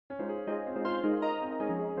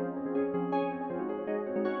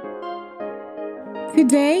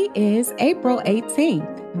Today is April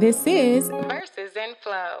 18th. This is Verses in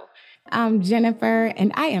Flow. I'm Jennifer,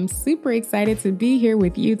 and I am super excited to be here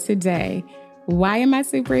with you today. Why am I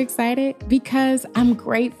super excited? Because I'm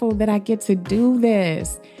grateful that I get to do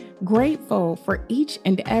this. Grateful for each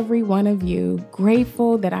and every one of you.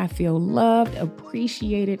 Grateful that I feel loved,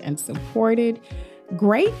 appreciated, and supported.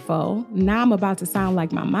 Grateful, now I'm about to sound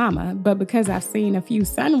like my mama, but because I've seen a few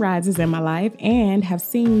sunrises in my life and have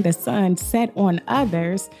seen the sun set on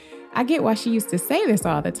others, I get why she used to say this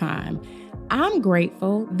all the time. I'm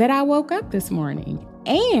grateful that I woke up this morning,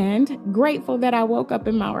 and grateful that I woke up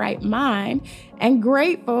in my right mind, and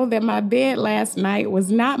grateful that my bed last night was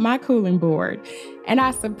not my cooling board. And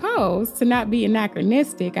I suppose, to not be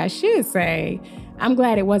anachronistic, I should say, I'm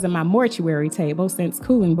glad it wasn't my mortuary table since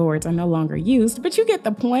cooling boards are no longer used, but you get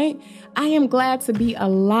the point. I am glad to be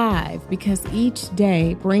alive because each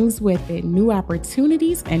day brings with it new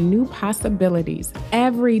opportunities and new possibilities.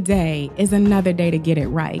 Every day is another day to get it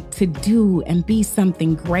right, to do and be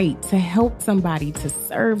something great, to help somebody, to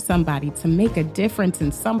serve somebody, to make a difference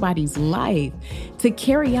in somebody's life, to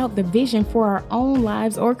carry out the vision for our own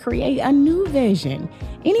lives or create a new vision.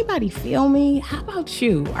 Anybody feel me? How about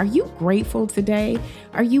you? Are you grateful today?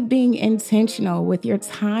 Are you being intentional with your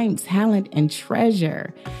time, talent, and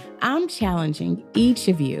treasure? I'm challenging each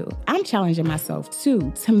of you. I'm challenging myself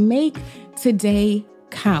too to make today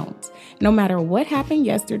count. No matter what happened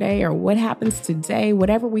yesterday or what happens today,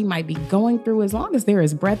 whatever we might be going through, as long as there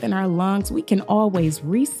is breath in our lungs, we can always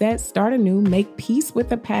reset, start anew, make peace with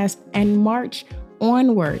the past, and march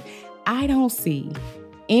onward. I don't see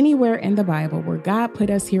anywhere in the Bible where God put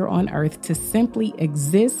us here on earth to simply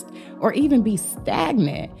exist or even be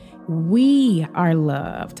stagnant. We are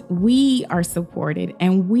loved, we are supported,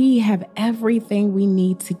 and we have everything we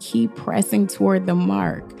need to keep pressing toward the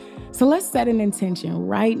mark. So let's set an intention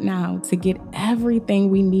right now to get everything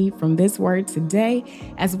we need from this word today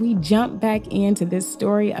as we jump back into this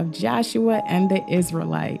story of Joshua and the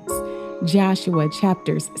Israelites. Joshua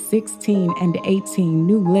chapters 16 and 18,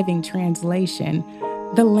 New Living Translation.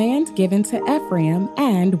 The land given to Ephraim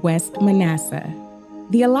and West Manasseh.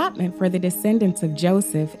 The allotment for the descendants of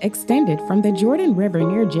Joseph extended from the Jordan River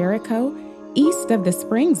near Jericho, east of the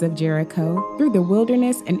springs of Jericho, through the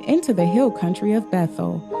wilderness and into the hill country of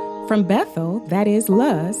Bethel. From Bethel, that is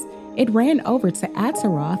Luz, it ran over to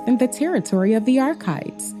Ataroth in the territory of the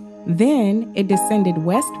Archites. Then it descended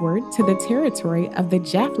westward to the territory of the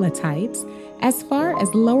Japhletites as far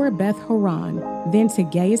as lower Beth Horon, then to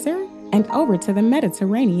Gezer, and over to the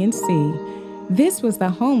Mediterranean Sea. This was the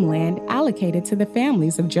homeland allocated to the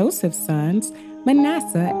families of Joseph's sons,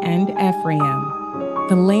 Manasseh and Ephraim.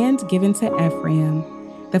 The land given to Ephraim.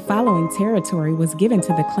 The following territory was given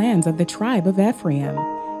to the clans of the tribe of Ephraim.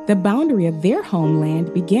 The boundary of their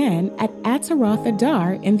homeland began at Ataroth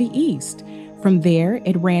Adar in the east. From there,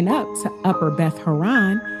 it ran up to Upper Beth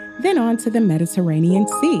Horon, then on to the Mediterranean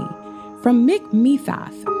Sea. From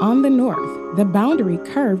Mikmethath on the north, the boundary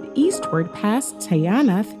curved eastward past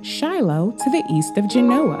Taanath Shiloh to the east of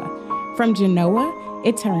Genoa. From Genoa,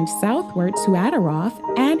 it turned southward to Ataroth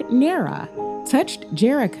and Nerah, touched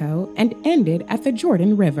Jericho, and ended at the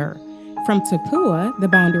Jordan River. From Tapua, the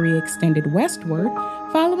boundary extended westward,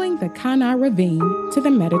 following the Kana Ravine to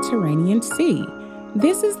the Mediterranean Sea.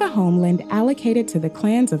 This is the homeland allocated to the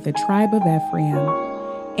clans of the tribe of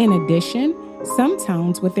Ephraim. In addition, some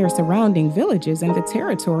towns with their surrounding villages in the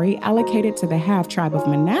territory allocated to the half-tribe of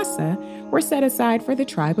Manasseh were set aside for the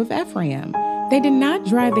tribe of Ephraim. They did not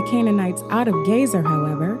drive the Canaanites out of Gezer,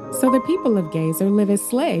 however, so the people of Gezer live as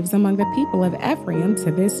slaves among the people of Ephraim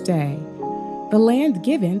to this day. The land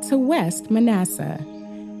given to West Manasseh.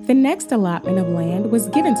 The next allotment of land was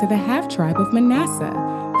given to the half-tribe of Manasseh,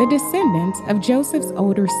 the descendants of Joseph's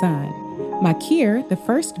older son. Machir, the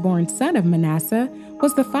firstborn son of Manasseh,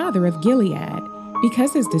 was the father of Gilead.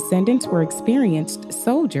 Because his descendants were experienced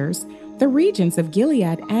soldiers, the regions of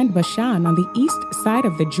Gilead and Bashan on the east side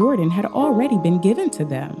of the Jordan had already been given to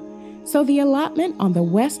them. So the allotment on the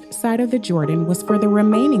west side of the Jordan was for the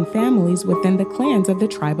remaining families within the clans of the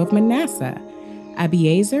tribe of Manasseh: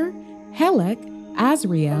 Abiezer, Helek,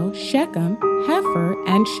 Azriel, Shechem, Hefer,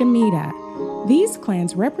 and Shemitah. These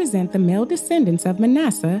clans represent the male descendants of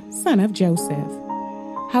Manasseh, son of Joseph.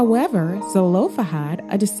 However, Zelophehad,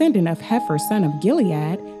 a descendant of Hefer, son of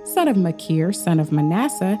Gilead, son of Machir, son of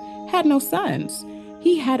Manasseh, had no sons.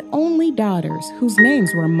 He had only daughters, whose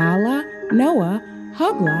names were Mahlah, Noah,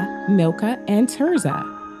 Hoglah, Milcah, and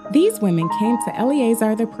Tirzah. These women came to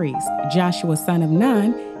Eleazar the priest, Joshua son of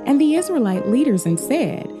Nun, and the Israelite leaders and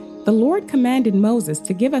said, "The Lord commanded Moses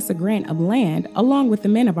to give us a grant of land along with the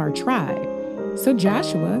men of our tribe." So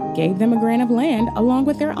Joshua gave them a grant of land along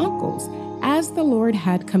with their uncles, as the Lord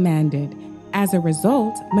had commanded. As a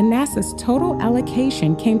result, Manasseh's total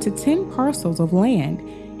allocation came to 10 parcels of land,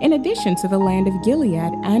 in addition to the land of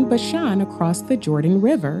Gilead and Bashan across the Jordan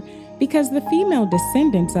River, because the female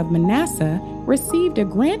descendants of Manasseh received a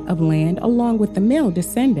grant of land along with the male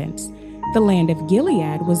descendants. The land of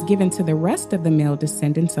Gilead was given to the rest of the male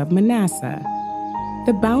descendants of Manasseh.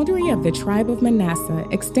 The boundary of the tribe of Manasseh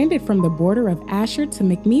extended from the border of Asher to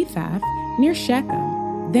Mikmethath near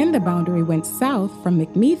Shechem. Then the boundary went south from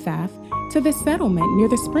Mikmethath to the settlement near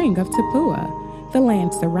the spring of Tappuah. The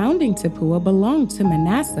land surrounding Tappuah belonged to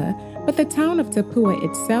Manasseh, but the town of Tappuah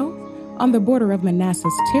itself, on the border of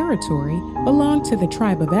Manasseh's territory, belonged to the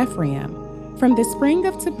tribe of Ephraim. From the spring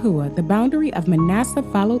of Tappuah, the boundary of Manasseh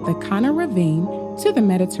followed the Kana ravine to the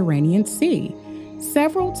Mediterranean Sea.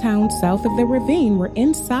 Several towns south of the ravine were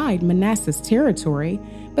inside Manasseh's territory,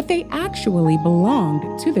 but they actually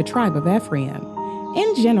belonged to the tribe of Ephraim.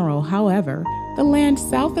 In general, however, the land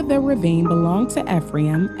south of the ravine belonged to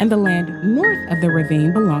Ephraim, and the land north of the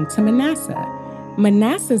ravine belonged to Manasseh.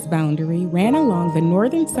 Manasseh's boundary ran along the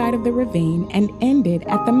northern side of the ravine and ended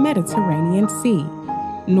at the Mediterranean Sea.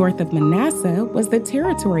 North of Manasseh was the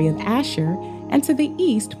territory of Asher, and to the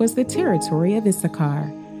east was the territory of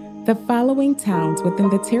Issachar. The following towns within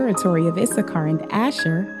the territory of Issachar and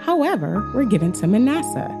Asher, however, were given to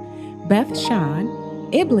Manasseh: Beth-shan,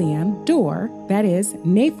 Ibleam, Dor, that is,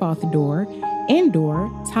 Naphoth Dor,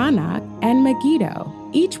 Endor, Tanakh, and Megiddo,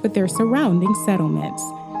 each with their surrounding settlements.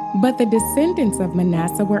 But the descendants of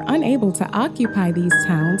Manasseh were unable to occupy these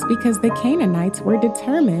towns because the Canaanites were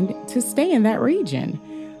determined to stay in that region.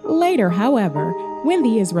 Later, however, when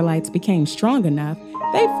the Israelites became strong enough,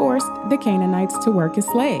 they forced the Canaanites to work as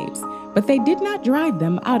slaves, but they did not drive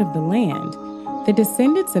them out of the land. The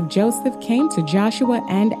descendants of Joseph came to Joshua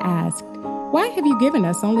and asked, "Why have you given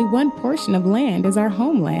us only one portion of land as our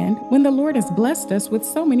homeland when the Lord has blessed us with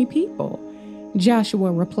so many people?"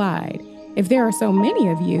 Joshua replied, "If there are so many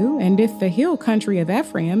of you, and if the hill country of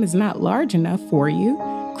Ephraim is not large enough for you,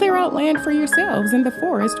 clear out land for yourselves in the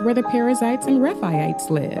forest where the Perizzites and Rephaites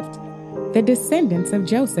lived." The descendants of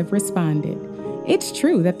Joseph responded, "It's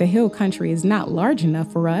true that the hill country is not large enough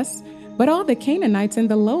for us, but all the Canaanites in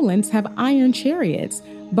the lowlands have iron chariots,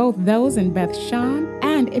 both those in Beth-shan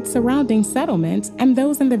and its surrounding settlements, and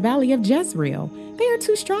those in the valley of Jezreel. They are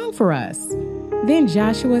too strong for us." Then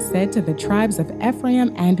Joshua said to the tribes of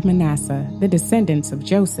Ephraim and Manasseh, the descendants of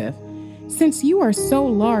Joseph, "Since you are so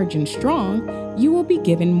large and strong, you will be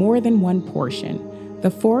given more than one portion. The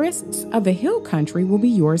forests of the hill country will be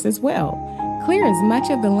yours as well. Clear as much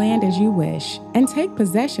of the land as you wish, and take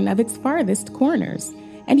possession of its farthest corners.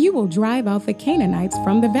 And you will drive out the Canaanites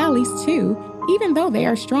from the valleys too, even though they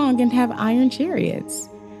are strong and have iron chariots."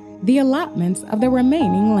 The allotments of the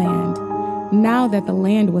remaining land. Now that the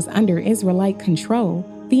land was under Israelite control,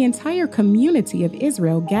 the entire community of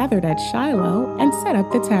Israel gathered at Shiloh and set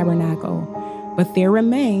up the tabernacle. But there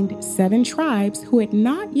remained 7 tribes who had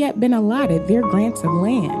not yet been allotted their grants of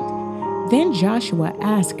land. Then Joshua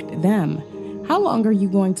asked them, "How long are you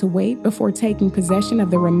going to wait before taking possession of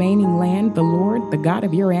the remaining land the Lord, the God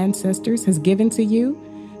of your ancestors, has given to you?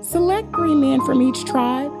 Select 3 men from each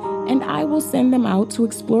tribe, and I will send them out to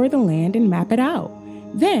explore the land and map it out.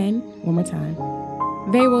 Then, one more time,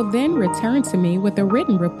 they will then return to me with a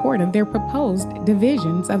written report of their proposed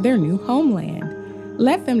divisions of their new homeland.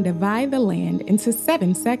 Let them divide the land into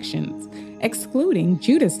 7 sections, excluding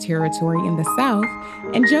Judah's territory in the south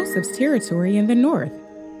and Joseph's territory in the north.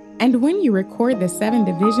 And when you record the 7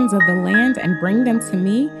 divisions of the land and bring them to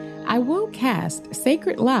me, I will cast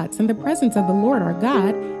sacred lots in the presence of the Lord our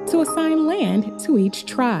God to assign land to each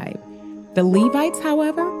tribe. The Levites,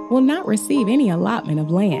 however, will not receive any allotment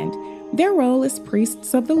of land. Their role as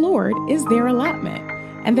priests of the Lord is their allotment.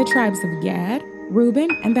 And the tribes of Gad, Reuben,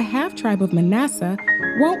 and the half-tribe of Manasseh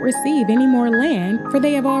won't receive any more land, for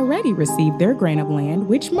they have already received their grant of land,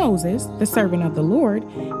 which Moses, the servant of the Lord,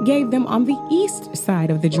 gave them on the east side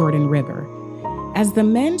of the Jordan River." As the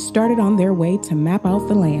men started on their way to map out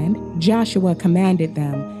the land, Joshua commanded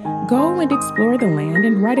them, "Go and explore the land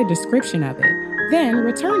and write a description of it. Then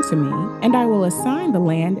return to me, and I will assign the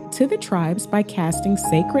land to the tribes by casting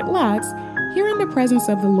sacred lots here in the presence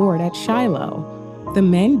of the Lord at Shiloh." The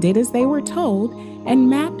men did as they were told and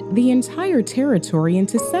mapped the entire territory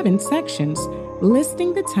into 7 sections,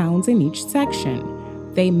 listing the towns in each section.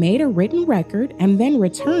 They made a written record and then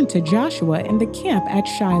returned to Joshua in the camp at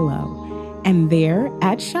Shiloh. And there,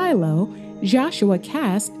 at Shiloh, Joshua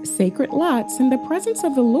cast sacred lots in the presence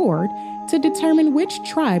of the Lord to determine which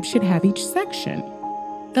tribe should have each section.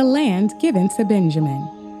 The land given to Benjamin.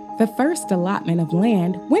 The first allotment of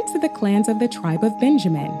land went to the clans of the tribe of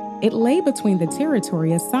Benjamin. It lay between the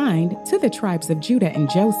territory assigned to the tribes of Judah and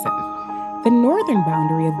Joseph. The northern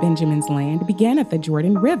boundary of Benjamin's land began at the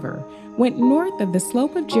Jordan River, went north of the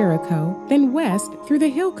slope of Jericho, then west through the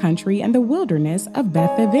hill country and the wilderness of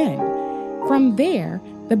Beth-aven. From there,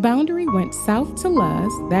 the boundary went south to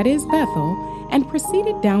Luz, that is Bethel, and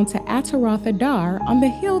proceeded down to Ataroth-Adar on the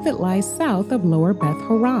hill that lies south of Lower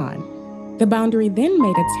Beth-Horon. The boundary then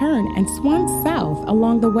made a turn and swung south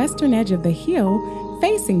along the western edge of the hill,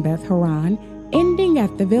 facing Beth-Horon, ending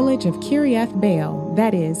at the village of Kiriath Baal,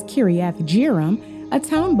 that is Kiriath Jearim, a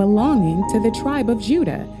town belonging to the tribe of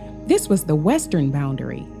Judah. This was the western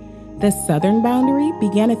boundary. The southern boundary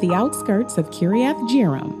began at the outskirts of Kiriath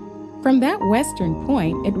Jearim. From that western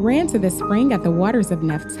point, it ran to the spring at the waters of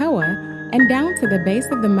Nephtoah and down to the base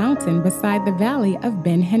of the mountain beside the valley of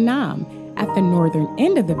Ben-Hinnom, at the northern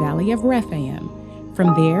end of the valley of Rephaim.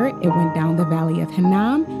 From there, it went down the valley of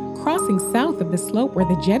Hinnom, crossing south of the slope where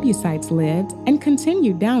the Jebusites lived, and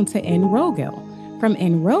continued down to En-Rogel. From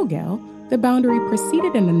En-Rogel, the boundary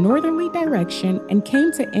proceeded in a northerly direction and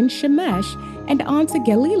came to En-Shemesh and on to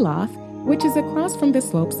Geliloth, which is across from the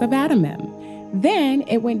slopes of Adumim. Then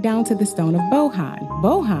it went down to the stone of Bohan.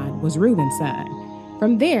 Bohan was Reuben's son.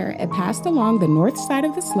 From there, it passed along the north side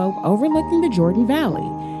of the slope overlooking the Jordan Valley.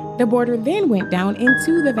 The border then went down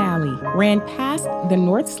into the valley, ran past the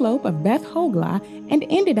north slope of Beth Hoglah, and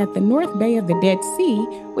ended at the north bay of the Dead Sea,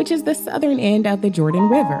 which is the southern end of the Jordan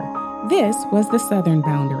River. This was the southern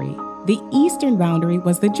boundary. The eastern boundary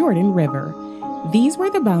was the Jordan River. These were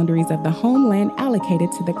the boundaries of the homeland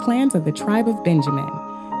allocated to the clans of the tribe of Benjamin.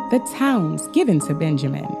 The towns given to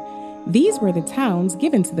Benjamin. These were the towns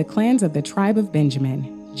given to the clans of the tribe of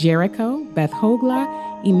Benjamin: Jericho, Beth Hoglah,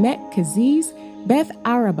 Emet Keziz, Beth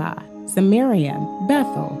Arabah, Zemaraim,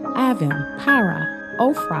 Bethel, Avim, Para,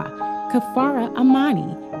 Ophrah, Kephara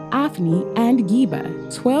Amani, Ophni, and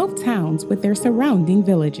Geba, 12 towns with their surrounding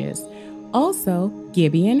villages. Also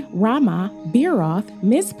Gibeon, Ramah, Beeroth,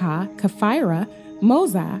 Mizpah, Kephira,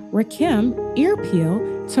 Mozah, Rakim,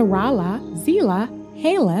 Irpeel, Tarala, Zelah,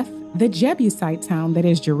 Haleph, the Jebusite town that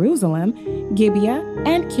is Jerusalem, Gibeah,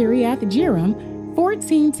 and Kiriath Jearim,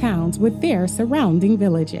 14 towns with their surrounding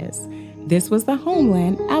villages. This was the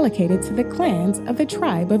homeland allocated to the clans of the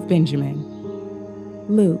tribe of Benjamin.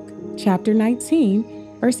 Luke chapter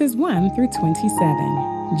 19, verses 1 through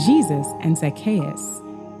 27. Jesus and Zacchaeus.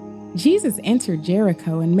 Jesus entered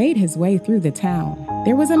Jericho and made his way through the town.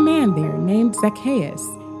 There was a man there named Zacchaeus.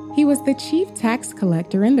 He was the chief tax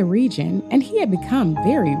collector in the region, and he had become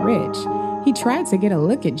very rich. He tried to get a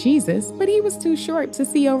look at Jesus, but he was too short to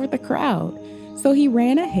see over the crowd. So he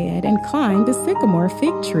ran ahead and climbed a sycamore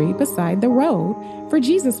fig tree beside the road, for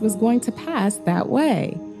Jesus was going to pass that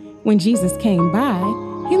way. When Jesus came by,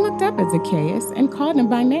 he looked up at Zacchaeus and called him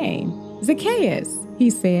by name. "Zacchaeus," he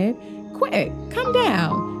said, "quick, come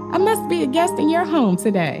down. I must be a guest in your home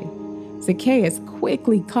today." Zacchaeus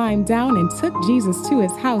quickly climbed down and took Jesus to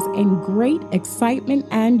his house in great excitement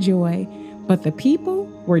and joy. But the people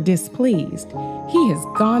were displeased. "He has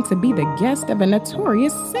gone to be the guest of a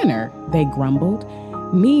notorious sinner," they grumbled.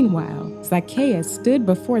 Meanwhile, Zacchaeus stood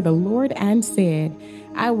before the Lord and said,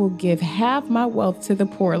 "I will give half my wealth to the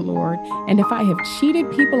poor, Lord, and if I have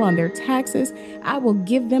cheated people on their taxes, I will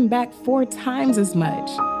give them back 4 times as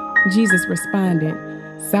much." Jesus responded,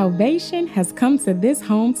 "Salvation has come to this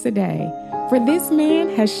home today, for this man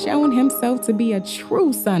has shown himself to be a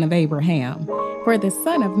true son of Abraham. For the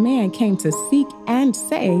Son of Man came to seek and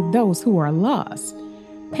save those who are lost."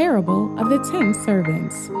 Parable of the 10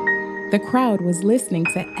 servants. The crowd was listening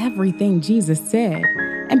to everything Jesus said,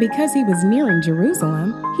 and because he was nearing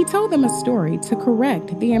Jerusalem, he told them a story to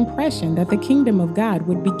correct the impression that the kingdom of God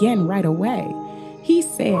would begin right away. He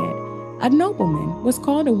said, "A nobleman was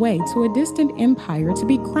called away to a distant empire to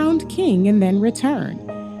be crowned king and then return.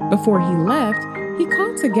 Before he left, he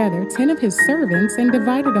called together 10 of his servants and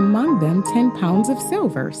divided among them 10 pounds of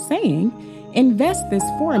silver, saying, 'Invest this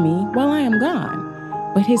for me while I am gone.'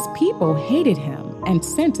 But his people hated him and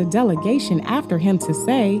sent a delegation after him to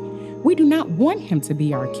say, 'We do not want him to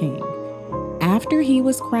be our king.' After he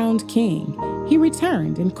was crowned king, he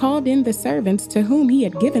returned and called in the servants to whom he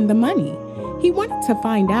had given the money. He wanted to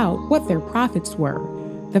find out what their profits were.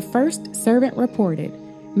 The first servant reported,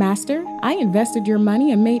 'Master, I invested your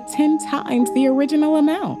money and made 10 times the original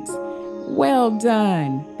amount.' 'Well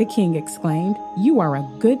done,' the king exclaimed. 'You are a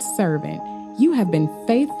good servant. You have been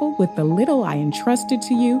faithful with the little I entrusted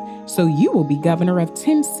to you, so you will be governor of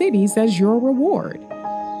 10 cities as your reward.'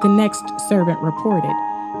 The next servant reported,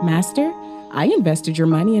 "Master, I invested your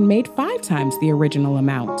money and made 5 times the original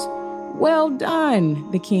amount." "Well done,"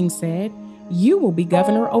 the king said. "You will be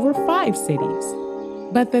governor over 5 cities."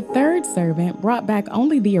 But the third servant brought back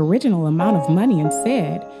only the original amount of money and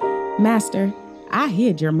said, "Master, I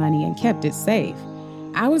hid your money and kept it safe.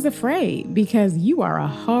 I was afraid because you are a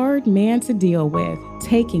hard man to deal with,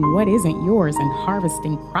 taking what isn't yours and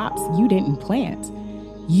harvesting crops you didn't plant."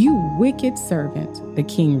 "You wicked servant," the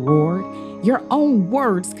king roared. "Your own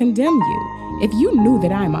words condemn you. If you knew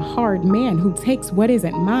that I'm a hard man who takes what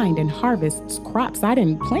isn't mine and harvests crops I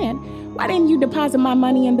didn't plant, why didn't you deposit my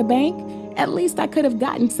money in the bank? At least I could have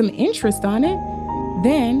gotten some interest on it."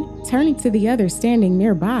 Then, turning to the others standing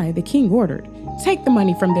nearby, the king ordered, "Take the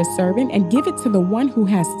money from this servant and give it to the one who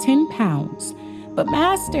has 10 pounds. "But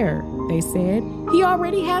master," they said, "he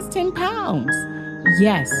already has 10 pounds.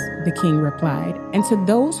 "Yes," the king replied, "and to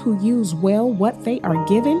those who use well what they are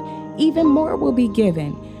given, even more will be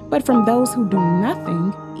given. But from those who do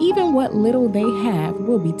nothing, even what little they have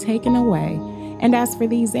will be taken away. And as for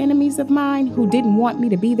these enemies of mine who didn't want me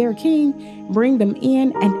to be their king, bring them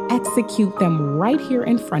in and execute them right here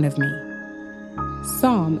in front of me."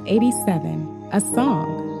 Psalm 87, a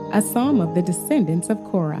psalm of the descendants of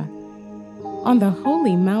Korah. On the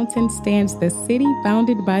holy mountain stands the city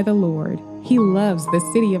founded by the Lord. He loves the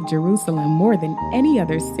city of Jerusalem more than any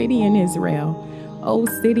other city in Israel. O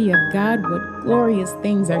city of God, what glorious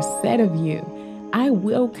things are said of you. I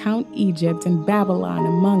will count Egypt and Babylon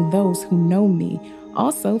among those who know me,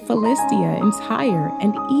 also Philistia and Tyre,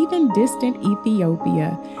 and even distant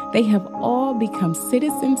Ethiopia. They have all become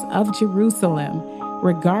citizens of Jerusalem.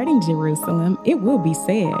 Regarding Jerusalem, it will be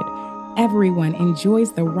said, everyone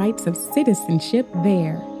enjoys the rights of citizenship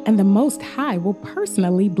there, and the Most High will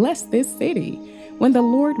personally bless this city. When the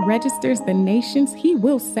Lord registers the nations, he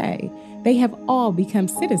will say, they have all become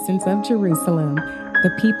citizens of Jerusalem.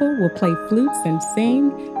 The people will play flutes and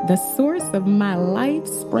sing, the source of my life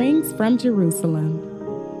springs from Jerusalem.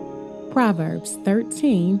 Proverbs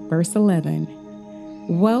 13, verse 11.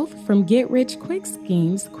 Wealth from get-rich-quick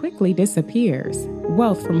schemes quickly disappears.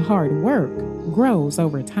 Wealth from hard work grows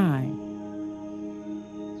over time.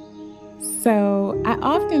 So I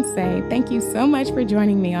often say thank you so much for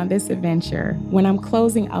joining me on this adventure when I'm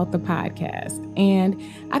closing out the podcast. And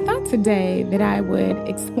I thought today that I would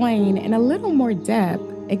explain in a little more depth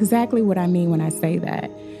exactly what I mean when I say that.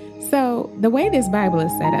 So the way this Bible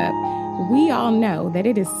is set up, we all know that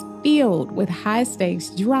it is filled with high-stakes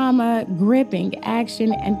drama, gripping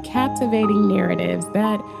action, and captivating narratives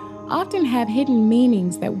that often have hidden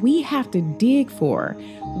meanings that we have to dig for,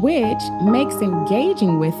 which makes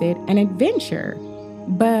engaging with it an adventure.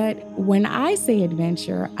 But when I say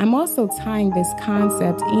adventure, I'm also tying this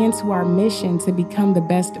concept into our mission to become the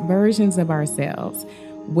best versions of ourselves,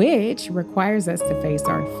 which requires us to face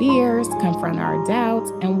our fears, confront our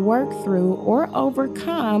doubts, and work through or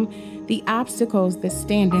overcome the obstacles that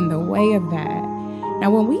stand in the way of that. Now,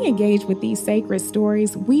 when we engage with these sacred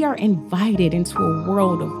stories, we are invited into a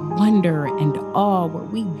world of wonder and awe where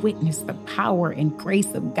we witness the power and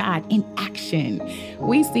grace of God in action.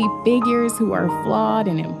 We see figures who are flawed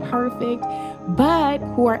and imperfect, but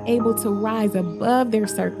who are able to rise above their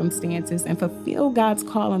circumstances and fulfill God's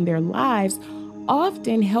call on their lives,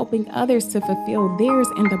 often helping others to fulfill theirs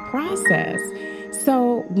in the process.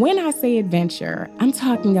 So when I say adventure, I'm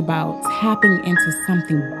talking about tapping into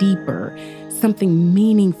something deeper, something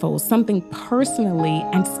meaningful, something personally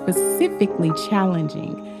and specifically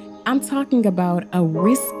challenging. I'm talking about a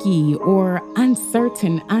risky or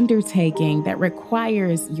uncertain undertaking that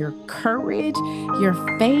requires your courage, your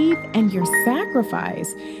faith, and your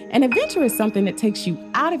sacrifice. An adventure is something that takes you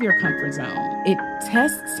out of your comfort zone. It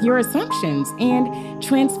tests your assumptions and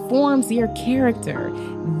transforms your character.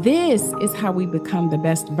 This is how we become the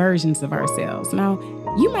best versions of ourselves. Now,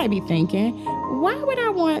 you might be thinking, why would I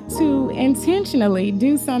want to intentionally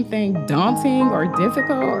do something daunting or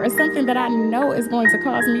difficult or something that I know is going to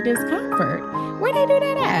cause me discomfort? Where'd I do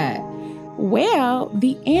that at? Well,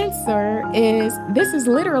 the answer is this is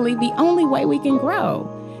literally the only way we can grow.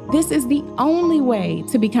 This is the only way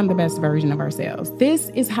to become the best version of ourselves. This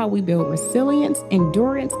is how we build resilience,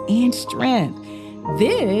 endurance, and strength.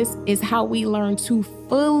 This is how we learn to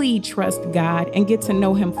fully trust God and get to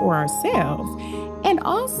know Him for ourselves. And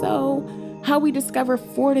also how we discover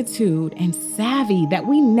fortitude and savvy that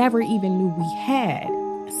we never even knew we had.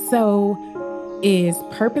 So, is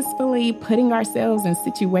purposefully putting ourselves in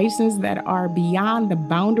situations that are beyond the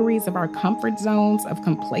boundaries of our comfort zones of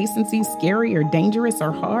complacency scary or dangerous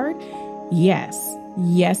or hard? Yes,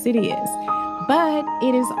 it is. But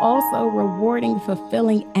it is also rewarding,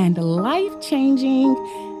 fulfilling, and life-changing.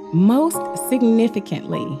 Most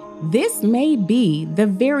significantly, this may be the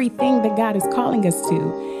very thing that God is calling us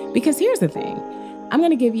to. Because here's the thing. I'm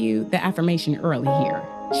going to give you the affirmation early here.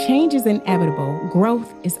 Change is inevitable.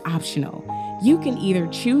 Growth is optional. You can either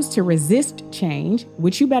choose to resist change,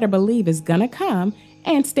 which you better believe is going to come,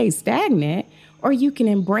 and stay stagnant, or you can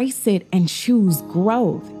embrace it and choose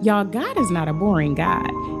growth. Y'all, God is not a boring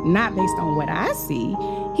God, not based on what I see.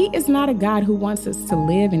 He is not a God who wants us to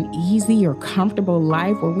live an easy or comfortable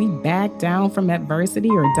life where we back down from adversity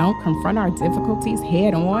or don't confront our difficulties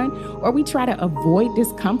head on, or we try to avoid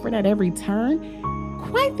discomfort at every turn.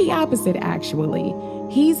 Quite the opposite, actually.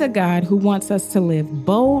 He's a God who wants us to live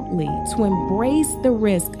boldly, to embrace the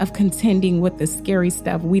risk of contending with the scary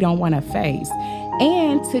stuff we don't want to face,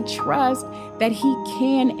 and to trust that He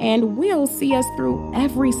can and will see us through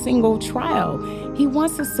every single trial. He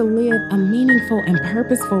wants us to live a meaningful and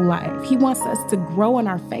purposeful life. He wants us to grow in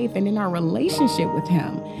our faith and in our relationship with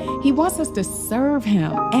Him. He wants us to serve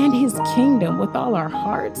Him and His kingdom with all our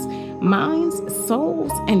hearts, minds,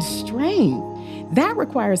 souls, and strength. That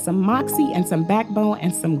requires some moxie and some backbone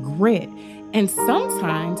and some grit. And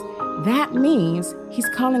sometimes that means He's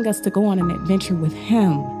calling us to go on an adventure with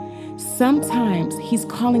Him. Sometimes He's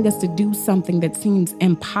calling us to do something that seems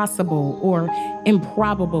impossible or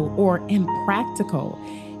improbable or impractical.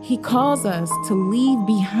 He calls us to leave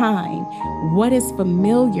behind what is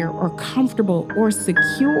familiar or comfortable or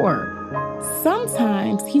secure.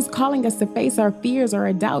 Sometimes He's calling us to face our fears or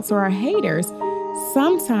our doubts or our haters.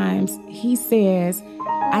 Sometimes He says,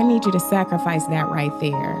 I need you to sacrifice that right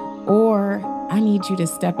there. Or I need you to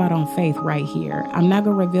step out on faith right here. I'm not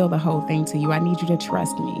going to reveal the whole thing to you. I need you to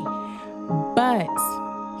trust me. But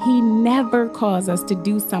He never calls us to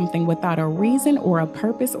do something without a reason or a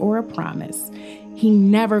purpose or a promise. He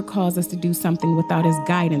never calls us to do something without His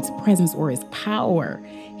guidance, presence, or His power.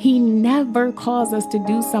 He never calls us to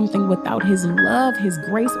do something without His love, His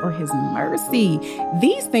grace, or His mercy.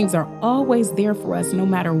 These things are always there for us no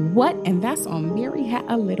matter what, and that's on Mary Had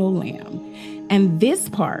a Little Lamb. And this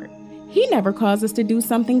part, He never calls us to do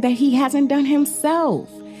something that He hasn't done Himself.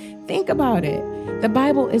 Think about it. The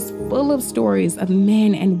Bible is full of stories of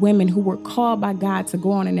men and women who were called by God to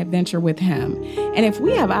go on an adventure with Him. And if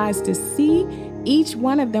we have eyes to see, each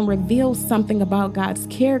one of them reveals something about God's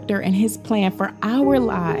character and His plan for our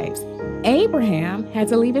lives. Abraham had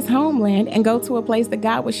to leave his homeland and go to a place that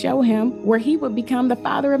God would show him where he would become the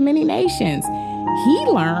father of many nations. He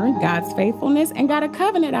learned God's faithfulness and got a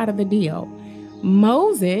covenant out of the deal.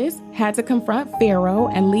 Moses had to confront Pharaoh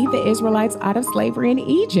and lead the Israelites out of slavery in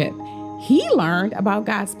Egypt. He learned about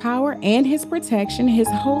God's power and His protection, His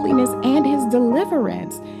holiness, and His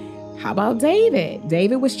deliverance. How about David?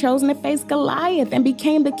 David was chosen to face Goliath and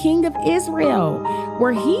became the king of Israel,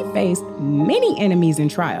 where he faced many enemies and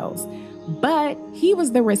trials. But he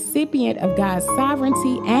was the recipient of God's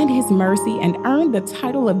sovereignty and His mercy and earned the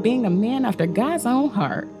title of being a man after God's own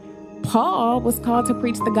heart. Paul was called to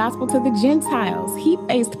preach the gospel to the Gentiles. He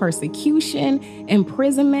faced persecution,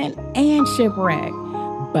 imprisonment, and shipwreck.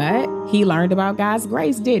 But he learned about God's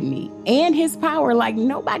grace, didn't he? And His power like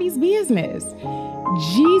nobody's business.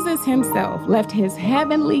 Jesus Himself left His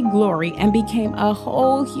heavenly glory and became a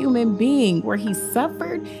whole human being where He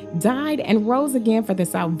suffered, died, and rose again for the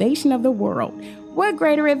salvation of the world. What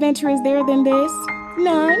greater adventure is there than this?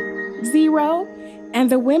 None. Zero. And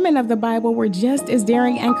the women of the Bible were just as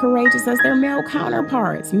daring and courageous as their male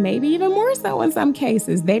counterparts, maybe even more so in some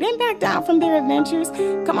cases. They didn't back down from their adventures.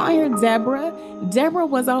 Come on here, Deborah. Deborah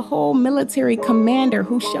was a whole military commander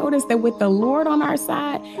who showed us that with the Lord on our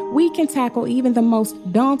side, we can tackle even the most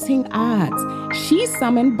daunting odds. She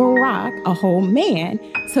summoned Barak, a whole man,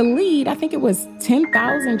 to lead, I think it was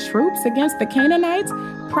 10,000 troops against the Canaanites,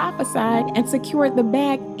 prophesied, and secured the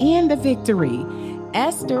bag and the victory.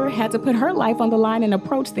 Esther had to put her life on the line and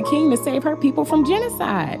approach the king to save her people from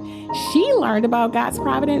genocide. She learned about God's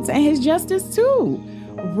providence and His justice too.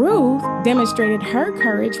 Ruth demonstrated her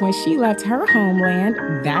courage when she left her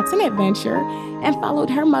homeland, that's an adventure, and followed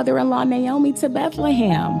her mother-in-law Naomi to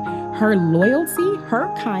Bethlehem. Her loyalty,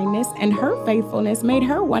 her kindness, and her faithfulness made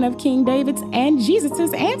her one of King David's and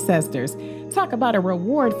Jesus' ancestors. Talk about a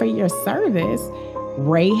reward for your service.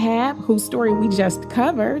 Rahab, whose story we just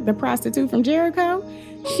covered, the prostitute from Jericho,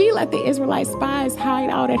 she let the Israelite spies hide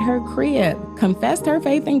out at her crib, confessed her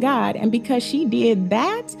faith in God, and because she did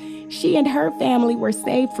that, she and her family were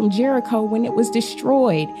saved from Jericho when it was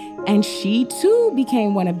destroyed, and she too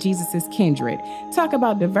became one of Jesus' kindred. Talk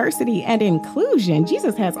about diversity and inclusion.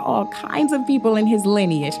 Jesus has all kinds of people in His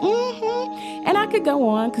lineage. And I could go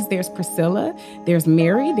on because there's Priscilla, there's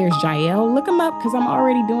Mary, there's Jael. Look them up because I'm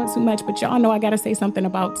already doing too much. But y'all know I got to say something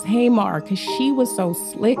about Tamar because she was so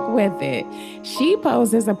slick with it. She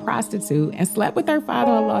posed as a prostitute and slept with her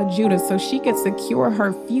father-in-law Judah so she could secure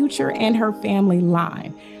her future and her family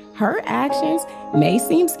line. Her actions may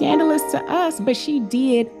seem scandalous to us, but she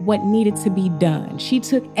did what needed to be done. She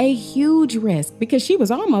took a huge risk because she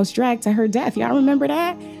was almost dragged to her death. Y'all remember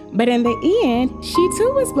that? But in the end, she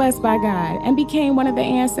too was blessed by God and became one of the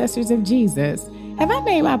ancestors of Jesus. Have I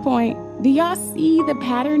made my point? Do y'all see the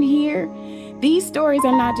pattern here? These stories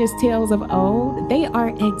are not just tales of old. They are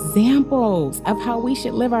examples of how we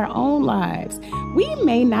should live our own lives. We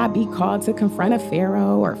may not be called to confront a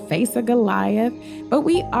Pharaoh or face a Goliath, but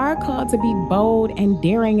we are called to be bold and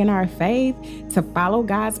daring in our faith, to follow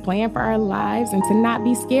God's plan for our lives, and to not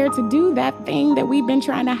be scared to do that thing that we've been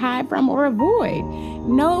trying to hide from or avoid.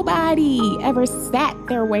 Nobody ever sat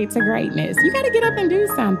their way to greatness. You got to get up and do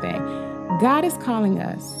something. God is calling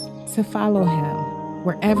us to follow him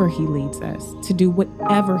wherever he leads us, to do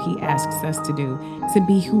whatever he asks us to do, to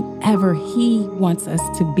be whoever he wants us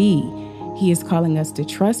to be. He is calling us to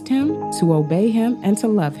trust him, to obey him, and to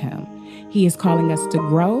love him. He is calling us to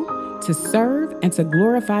grow, to serve, and to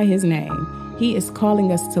glorify his name. He is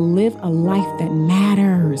calling us to live a life that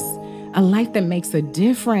matters, a life that makes a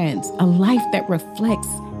difference, a life that reflects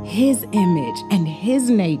his image and his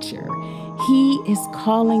nature. He is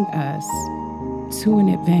calling us to an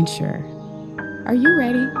adventure. Are you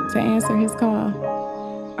ready to answer his call?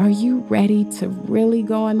 Are you ready to really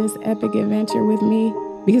go on this epic adventure with me?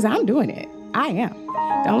 Because I'm doing it. I am.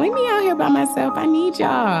 Don't leave me out here by myself. I need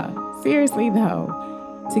y'all. Seriously,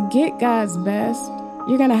 though, to get God's best,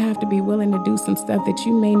 you're going to have to be willing to do some stuff that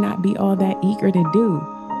you may not be all that eager to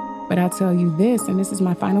do. But I'll tell you this, and this is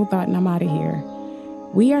my final thought, and I'm out of here.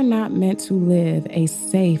 We are not meant to live a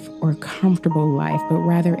safe or comfortable life, but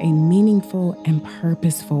rather a meaningful and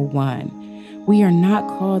purposeful one. We are not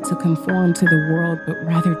called to conform to the world, but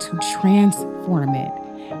rather to transform it.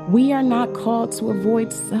 We are not called to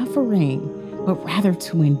avoid suffering, but rather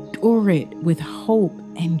to endure it with hope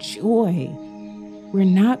and joy. We're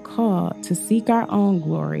not called to seek our own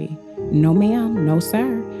glory. No, ma'am, no,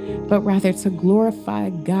 sir, but rather to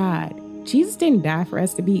glorify God. Jesus didn't die for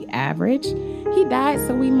us to be average. He died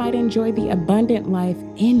so we might enjoy the abundant life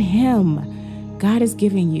in him. God is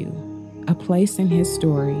giving you a place in his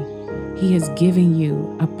story. He has given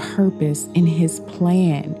you a purpose in his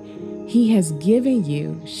plan. He has given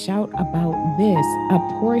you, shout about this, a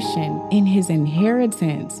portion in his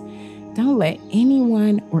inheritance. Don't let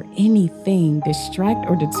anyone or anything distract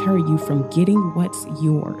or deter you from getting what's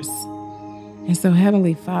yours. And so,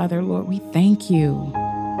 Heavenly Father, Lord, we thank you.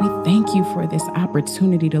 We thank you for this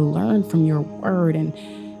opportunity to learn from your word and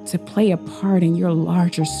to play a part in your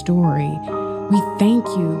larger story. We thank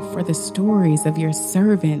you for the stories of your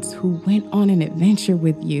servants who went on an adventure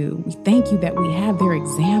with you. We thank you that we have their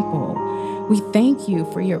example. We thank you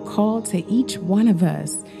for your call to each one of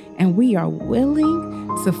us, and we are willing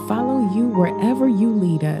to follow you wherever you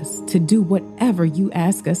lead us, to do whatever you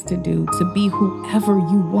ask us to do, to be whoever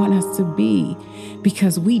you want us to be,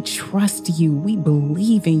 because we trust you, we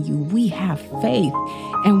believe in you, we have faith,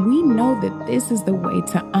 and we know that this is the way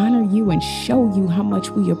to honor you and show you how much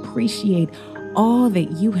we appreciate all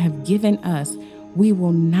that you have given us. We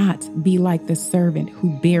will not be like the servant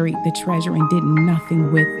who buried the treasure and did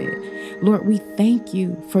nothing with it. Lord, we thank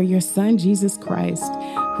you for your son, Jesus Christ,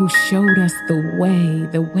 who showed us the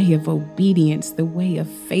way of obedience, the way of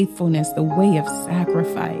faithfulness, the way of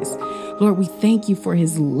sacrifice. Lord, we thank you for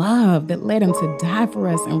his love that led him to die for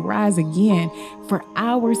us and rise again for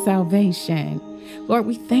our salvation. Lord,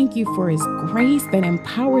 we thank you for his grace that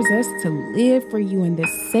empowers us to live for you and that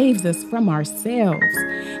saves us from ourselves.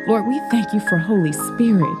 Lord, we thank you for Holy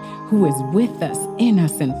Spirit who is with us, in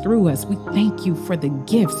us, and through us. We thank you for the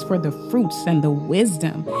gifts, for the fruits and the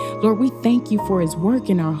wisdom. Lord, we thank you for his work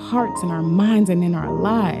in our hearts and our minds and in our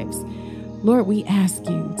lives. Lord, we ask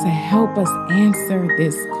you to help us answer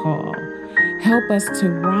this call. Help us to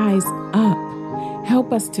rise up.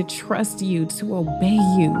 Help us to trust you, to obey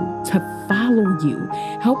you, to follow you.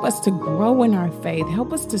 Help us to grow in our faith.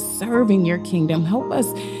 Help us to serve in your kingdom. Help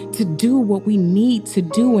us to do what we need to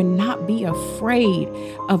do and not be afraid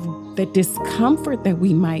of the discomfort that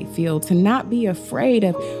we might feel, to not be afraid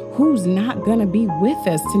of who's not going to be with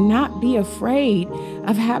us, to not be afraid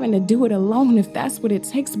of having to do it alone if that's what it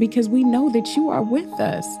takes, because we know that you are with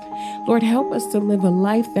us. Lord, help us to live a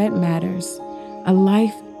life that matters, a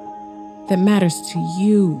life that matters to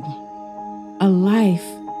you, a life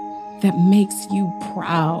that makes you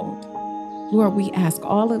proud. Lord, we ask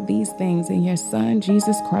all of these things in your son,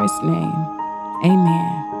 Jesus Christ's name.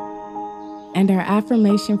 Amen. And our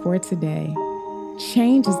affirmation for today: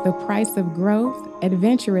 change is the price of growth.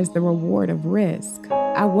 Adventure is the reward of risk.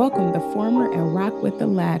 I welcome the former and rock with the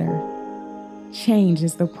latter. Change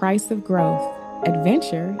is the price of growth.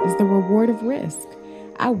 Adventure is the reward of risk.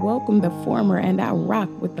 I welcome the former and I rock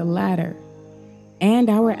with the latter. And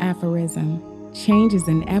our aphorism: change is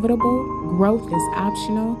inevitable, growth is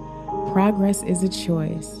optional, progress is a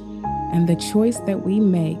choice. And the choice that we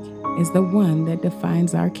make is the one that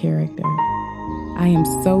defines our character. I am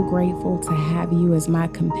so grateful to have you as my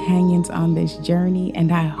companions on this journey,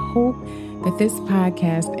 and I hope that this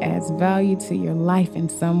podcast adds value to your life in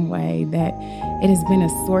some way, that it has been a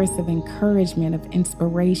source of encouragement, of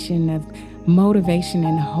inspiration, of motivation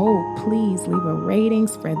and hope. Please leave a rating,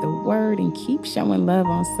 spread the word, and keep showing love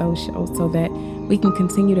on social so that we can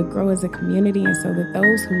continue to grow as a community, and so that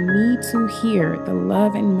those who need to hear the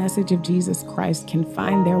love and message of Jesus Christ can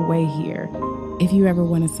find their way here. If you ever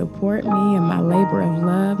want to support me in my labor of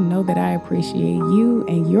love, know that I appreciate you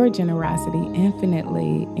and your generosity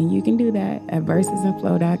infinitely. And you can do that at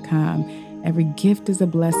versesandflow.com. Every gift is a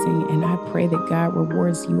blessing, and I pray that God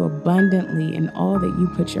rewards you abundantly in all that you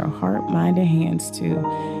put your heart, mind, and hands to.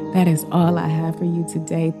 That is all I have for you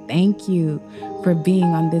today. Thank you for being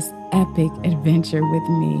on this epic adventure with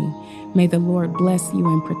me. May the Lord bless you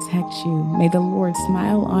and protect you. May the Lord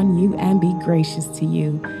smile on you and be gracious to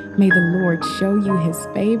you. May the Lord show you his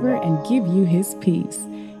favor and give you his peace.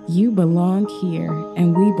 You belong here,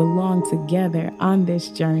 and we belong together on this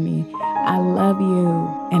journey. I love you,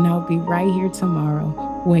 and I'll be right here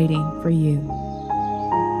tomorrow waiting for you.